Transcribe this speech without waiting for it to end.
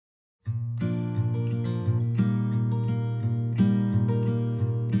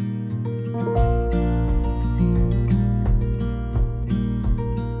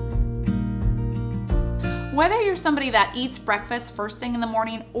Whether you're somebody that eats breakfast first thing in the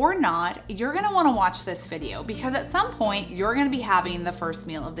morning or not, you're gonna wanna watch this video because at some point you're gonna be having the first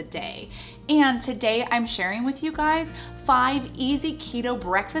meal of the day. And today I'm sharing with you guys 5 easy keto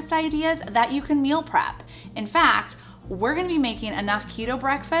breakfast ideas that you can meal prep. In fact, we're gonna be making enough keto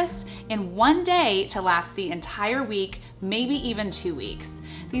breakfast in one day to last the entire week, maybe even 2 weeks.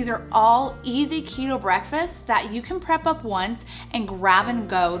 These are all easy keto breakfasts that you can prep up once and grab and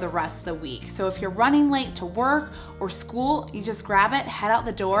go the rest of the week. So if you're running late to work or school, you just grab it, head out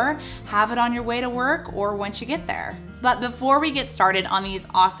the door, have it on your way to work or once you get there. But before we get started on these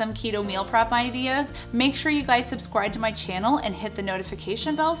awesome keto meal prep ideas, make sure you guys subscribe to my channel and hit the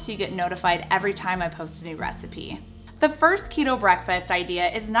notification bell so you get notified every time I post a new recipe. The first keto breakfast idea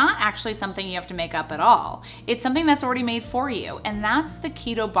is not actually something you have to make up at all. It's something that's already made for you, and that's the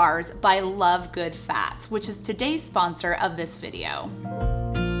Keto Bars by Love Good Fats, which is today's sponsor of this video.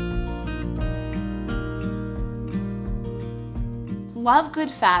 Love Good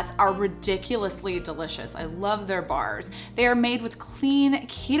Fats are ridiculously delicious. I love their bars. They are made with clean,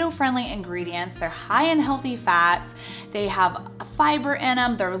 keto-friendly ingredients. They're high in healthy fats. They have fiber in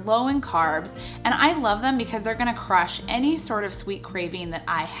them. They're low in carbs. And I love them because they're gonna crush any sort of sweet craving that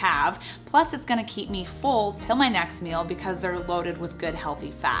I have. Plus, it's gonna keep me full till my next meal because they're loaded with good,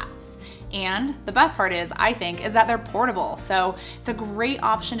 healthy fats. And the best part is, I think, is that they're portable. So it's a great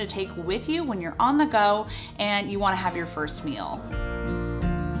option to take with you when you're on the go and you wanna have your first meal.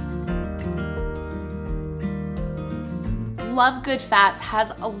 Love Good Fats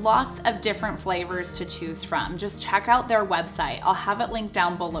has lots of different flavors to choose from. Just check out their website. I'll have it linked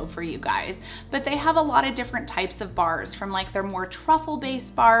down below for you guys. But they have a lot of different types of bars, from like their more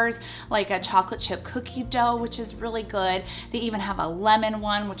truffle-based bars, like a chocolate chip cookie dough, which is really good. They even have a lemon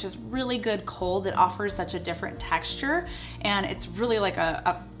one, which is really good cold. It offers such a different texture, and it's really like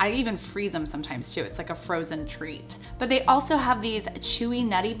I even freeze them sometimes too. It's like a frozen treat. But they also have these chewy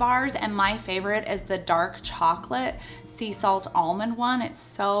nutty bars, and my favorite is the dark chocolate sea salt almond one. It's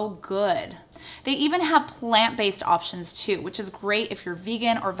so good. They even have plant-based options too, which is great if you're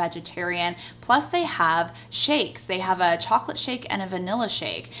vegan or vegetarian. Plus they have shakes. They have a chocolate shake and a vanilla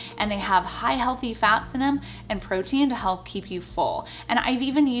shake, and they have high healthy fats in them and protein to help keep you full. And I've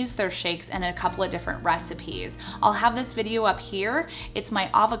even used their shakes in a couple of different recipes. I'll have this video up here. It's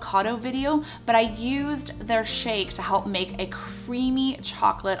my avocado video, but I used their shake to help make a creamy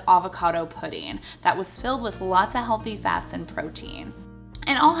chocolate avocado pudding that was filled with lots of healthy fats and protein.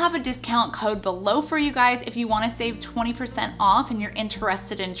 And I'll have a discount code below for you guys if you want to save 20% off and you're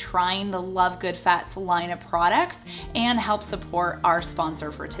interested in trying the Love Good Fats line of products and help support our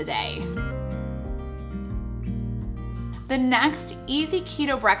sponsor for today. The next easy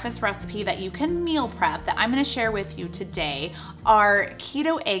keto breakfast recipe that you can meal prep that I'm gonna share with you today are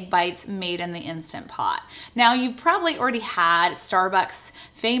keto egg bites made in the Instant Pot. Now, you've probably already had Starbucks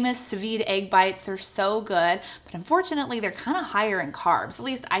famous sous vide egg bites. They're so good, but unfortunately they're kind of higher in carbs. At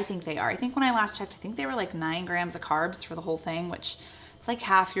least I think they are. I think when I last checked, I think they were like 9 grams of carbs for the whole thing, which is like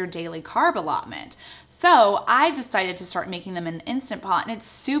half your daily carb allotment. So I've decided to start making them in an Instant Pot, and it's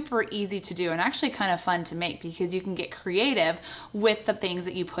super easy to do and actually kind of fun to make because you can get creative with the things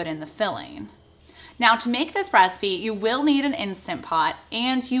that you put in the filling. Now, to make this recipe, you will need an Instant Pot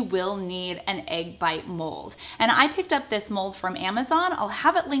and you will need an egg bite mold. And I picked up this mold from Amazon. I'll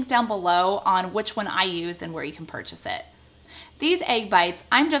have it linked down below on which one I used and where you can purchase it. These egg bites,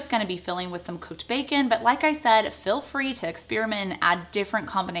 I'm just gonna be filling with some cooked bacon, but like I said, feel free to experiment and add different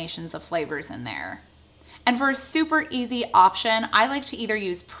combinations of flavors in there. And for a super easy option, I like to either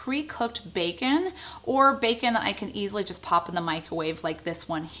use pre-cooked bacon or bacon that I can easily just pop in the microwave like this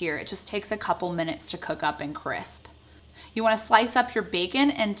one here. It just takes a couple minutes to cook up and crisp. You wanna slice up your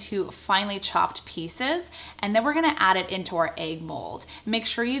bacon into finely chopped pieces, and then we're gonna add it into our egg mold. Make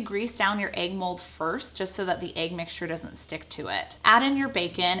sure you grease down your egg mold first, just so that the egg mixture doesn't stick to it. Add in your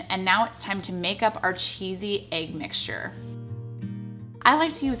bacon, and now it's time to make up our cheesy egg mixture. I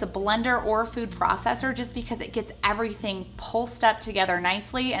like to use a blender or a food processor just because it gets everything pulsed up together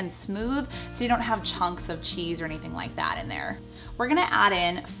nicely and smooth, so you don't have chunks of cheese or anything like that in there. We're gonna add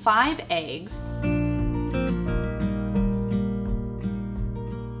in 5 eggs.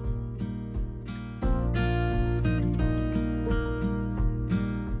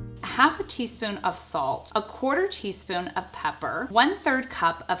 Half a teaspoon of salt, a 1/4 teaspoon of pepper, 1/3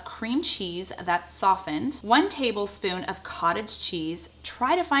 cup of cream cheese that's softened, 1 tablespoon of cottage cheese.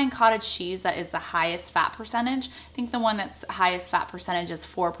 Try to find cottage cheese that is the highest fat percentage. I think the one that's highest fat percentage is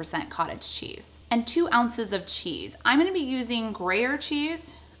 4% cottage cheese. And 2 ounces of cheese. I'm gonna be using Gruyere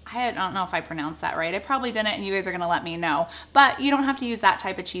cheese. I don't know if I pronounced that right. I probably didn't, and you guys are gonna let me know. But you don't have to use that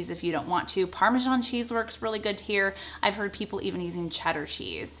type of cheese if you don't want to. Parmesan cheese works really good here. I've heard people even using cheddar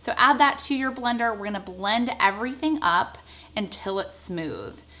cheese. So add that to your blender. We're gonna blend everything up until it's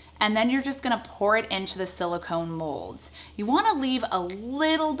smooth. And then you're just gonna pour it into the silicone molds. You wanna leave a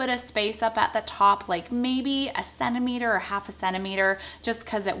little bit of space up at the top, like maybe a centimeter or half a centimeter, just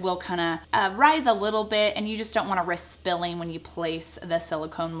because it will kinda rise a little bit, and you just don't wanna risk spilling when you place the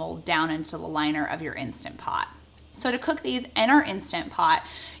silicone mold down into the liner of your Instant Pot. So to cook these in our Instant Pot,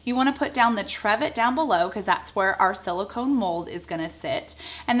 you wanna put down the trivet down below, because that's where our silicone mold is gonna sit.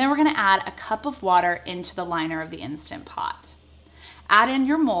 And then we're gonna add a cup of water into the liner of the Instant Pot. Add in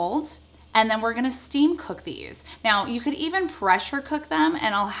your molds, and then we're gonna steam cook these. Now, you could even pressure cook them,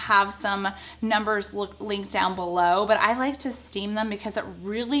 and I'll have some numbers linked down below, but I like to steam them because it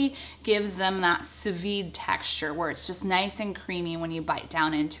really gives them that sous vide texture where it's just nice and creamy when you bite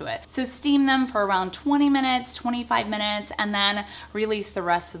down into it. So steam them for around 20 minutes, 25 minutes, and then release the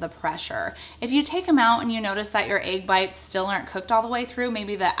rest of the pressure. If you take them out and you notice that your egg bites still aren't cooked all the way through,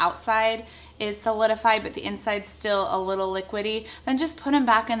 maybe the outside is solidified but the inside's still a little liquidy, then just put them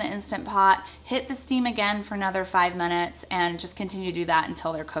back in the Instant Pot, hit the steam again for another 5 minutes, and just continue to do that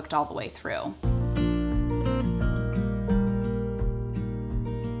until they're cooked all the way through.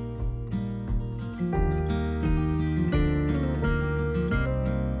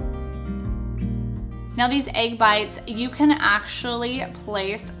 Now these egg bites, you can actually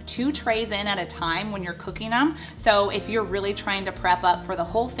place 2 trays in at a time when you're cooking them. So if you're really trying to prep up for the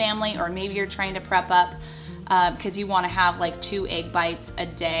whole family, or maybe you're trying to prep up because you want to have like 2 egg bites a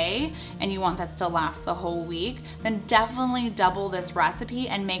day and you want this to last the whole week, then definitely double this recipe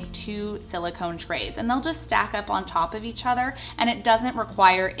and make 2 silicone trays, and they'll just stack up on top of each other, and it doesn't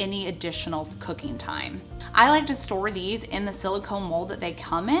require any additional cooking time. I like to store these in the silicone mold that they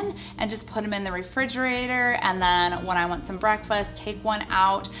come in and just put them in the refrigerator, and then when I want some breakfast, take one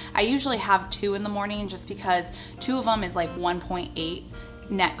out. I usually have 2 in the morning just because 2 of them is like 1.8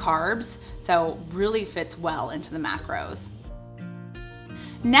 net carbs, so really fits well into the macros.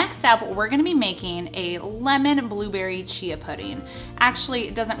 Next up, we're gonna be making a lemon blueberry chia pudding. Actually,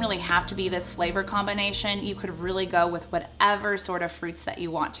 it doesn't really have to be this flavor combination. You could really go with whatever sort of fruits that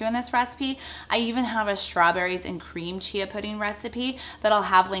you want to in this recipe. I even have a strawberries and cream chia pudding recipe that I'll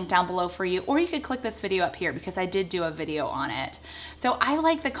have linked down below for you, or you could click this video up here because I did do a video on it. So I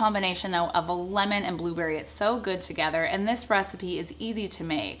like the combination though of a lemon and blueberry. It's so good together, and this recipe is easy to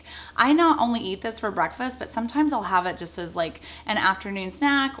make. I not only eat this for breakfast, but sometimes I'll have it just as like an afternoon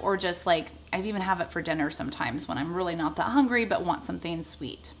snack, or just like, I've even have it for dinner sometimes when I'm really not that hungry but want something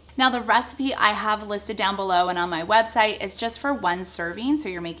sweet. Now the recipe I have listed down below and on my website is just for 1 serving, so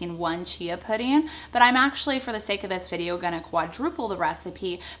you're making 1 chia pudding, but I'm actually, for the sake of this video, gonna quadruple the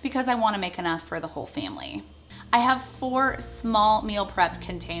recipe because I wanna make enough for the whole family. I have 4 small meal prep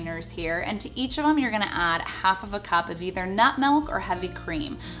containers here, and to each of them you're gonna add half of a cup of either nut milk or heavy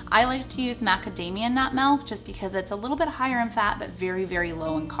cream. I like to use macadamia nut milk just because it's a little bit higher in fat but very, very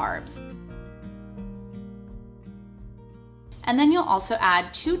low in carbs. And then you'll also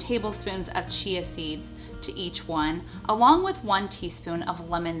add 2 tablespoons of chia seeds to each one, along with 1 teaspoon of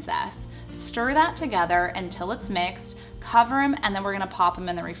lemon zest. Stir that together until it's mixed, cover them, and then we're gonna pop them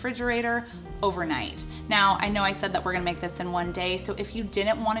in the refrigerator overnight. Now, I know I said that we're gonna make this in 1 day, so if you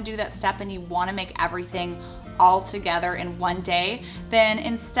didn't wanna do that step and you wanna make everything all together in 1 day, then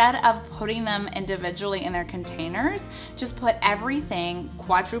instead of putting them individually in their containers, just put everything,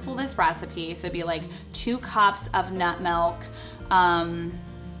 quadruple this recipe, so it'd be like 2 cups of nut milk,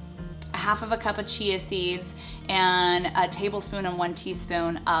 half of a cup of chia seeds, and a tablespoon and 1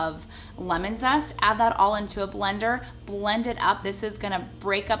 teaspoon of lemon zest. Add that all into a blender, blend it up. This is gonna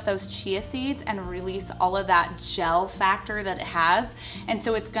break up those chia seeds and release all of that gel factor that it has. And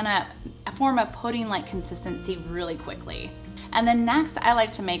so it's gonna form a pudding-like consistency really quickly. And then next, I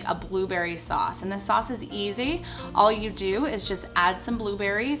like to make a blueberry sauce. And the sauce is easy. All you do is just add some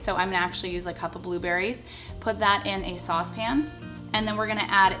blueberries. So I'm gonna actually use a cup of blueberries, put that in a saucepan, and then we're gonna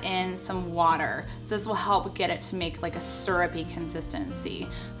add in some water. So this will help get it to make like a syrupy consistency.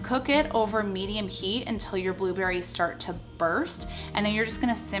 Cook it over medium heat until your blueberries start to burst, and then you're just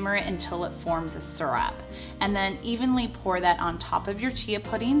gonna simmer it until it forms a syrup. And then evenly pour that on top of your chia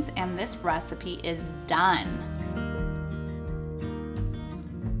puddings, and this recipe is done.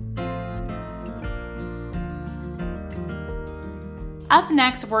 Up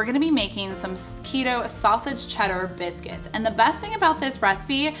next, we're gonna be making some keto sausage cheddar biscuits. And the best thing about this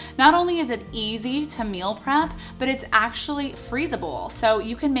recipe, not only is it easy to meal prep, but it's actually freezeable. So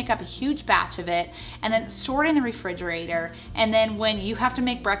you can make up a huge batch of it and then store it in the refrigerator. And then when you have to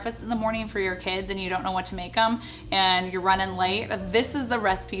make breakfast in the morning for your kids and you don't know what to make them and you're running late, this is the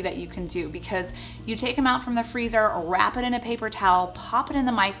recipe that you can do, because you take them out from the freezer, wrap it in a paper towel, pop it in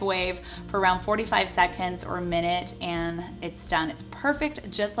the microwave for around 45 seconds or a minute, and it's done. It's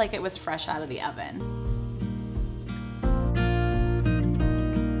perfect, just like it was fresh out of the oven.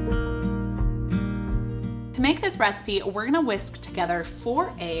 To make this recipe, we're gonna whisk together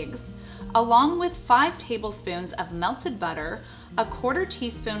 4 eggs, along with 5 tablespoons of melted butter, a 1/4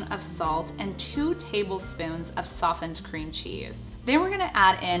 teaspoon of salt, and 2 tablespoons of softened cream cheese. Then we're gonna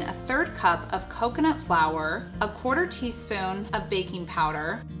add in a 1/3 cup of coconut flour, a 1/4 teaspoon of baking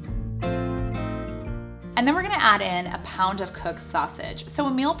powder, and then we're gonna add in a pound of cooked sausage. So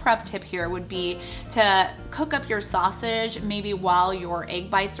a meal prep tip here would be to cook up your sausage maybe while your egg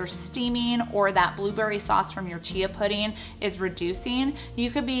bites are steaming or that blueberry sauce from your chia pudding is reducing.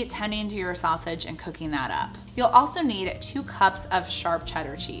 You could be tending to your sausage and cooking that up. You'll also need 2 cups of sharp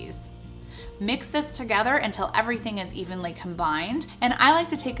cheddar cheese. Mix this together until everything is evenly combined. And I like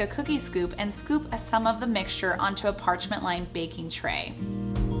to take a cookie scoop and scoop some of the mixture onto a parchment-lined baking tray.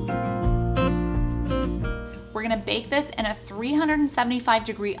 We're gonna bake this in a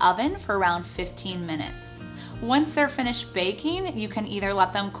 375-degree oven for around 15 minutes. Once they're finished baking, you can either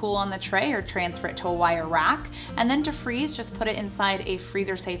let them cool on the tray or transfer it to a wire rack. And then to freeze, just put it inside a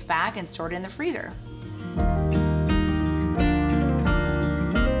freezer-safe bag and store it in the freezer.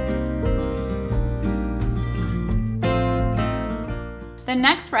 The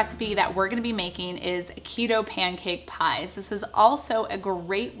next recipe that we're gonna be making is keto pancake pies. This is also a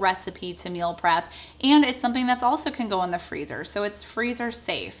great recipe to meal prep, and it's something that's also can go in the freezer, so it's freezer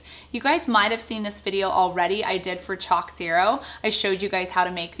safe. You guys might have seen this video already. I did for Chalk Zero. I showed you guys how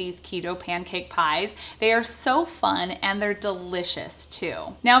to make these keto pancake pies. They are so fun and they're delicious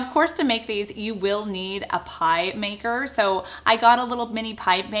too. Now, of course, to make these, you will need a pie maker. So I got a little mini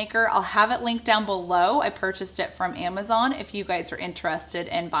pie maker. I'll have it linked down below. I purchased it from Amazon if you guys are interested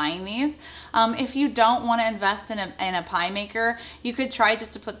in buying these. If you don't want to invest in a pie maker, you could try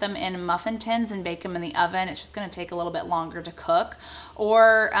just to put them in muffin tins and bake them in the oven. It's just going to take a little bit longer to cook.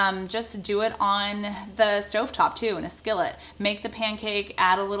 Or just do it on the stovetop too, in a skillet. Make the pancake,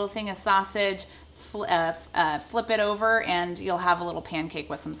 add a little thing of sausage, flip it over, and you'll have a little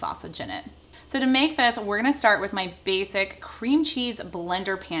pancake with some sausage in it. So to make this, we're gonna start with my basic cream cheese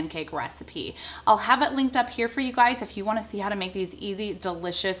blender pancake recipe. I'll have it linked up here for you guys if you wanna see how to make these easy,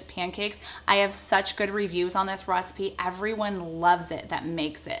 delicious pancakes. I have such good reviews on this recipe. Everyone loves it that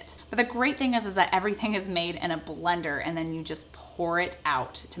makes it. But the great thing is that everything is made in a blender and then you just pour it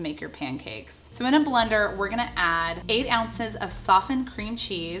out to make your pancakes. So in a blender, we're gonna add 8 ounces of softened cream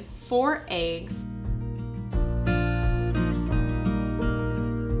cheese, 4 eggs,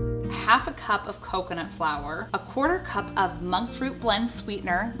 1/2 cup of coconut flour, a 1/4 cup of monk fruit blend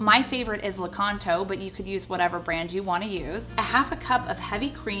sweetener. My favorite is Lakanto, but you could use whatever brand you want to use. 1/2 cup of heavy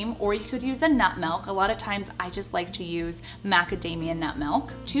cream, or you could use a nut milk. A lot of times I just like to use macadamia nut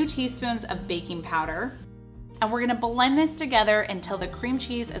milk. 2 teaspoons of baking powder. And we're gonna blend this together until the cream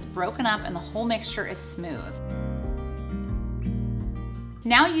cheese is broken up and the whole mixture is smooth.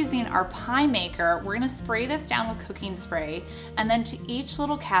 Now using our pie maker, we're gonna spray this down with cooking spray, and then to each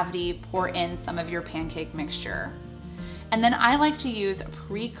little cavity, pour in some of your pancake mixture. And then I like to use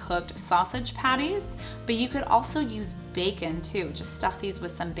pre-cooked sausage patties, but you could also use bacon too. Just stuff these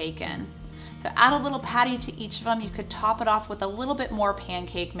with some bacon. So add a little patty to each of them. You could top it off with a little bit more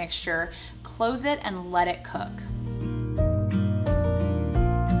pancake mixture, close it and let it cook.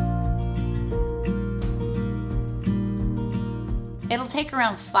 It'll take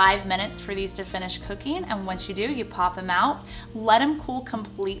around 5 minutes for these to finish cooking, and once you do, you pop them out, let them cool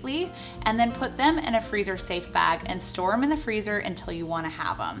completely, and then put them in a freezer safe bag and store them in the freezer until you want to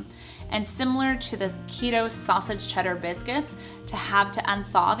have them. And similar to the keto sausage cheddar biscuits, to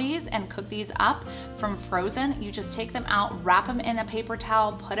unthaw these and cook these up from frozen, you just take them out, wrap them in a paper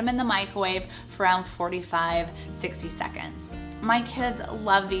towel, put them in the microwave for around 45-60 seconds. My kids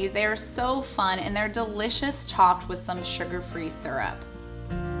love these. They are so fun and they're delicious topped with some sugar-free syrup.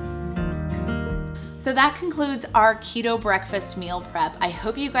 So that concludes our keto breakfast meal prep. I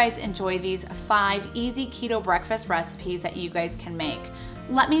hope you guys enjoy these 5 easy keto breakfast recipes that you guys can make.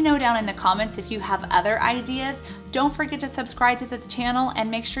 Let me know down in the comments if you have other ideas. Don't forget to subscribe to the channel and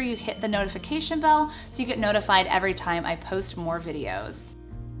make sure you hit the notification bell so you get notified every time I post more videos.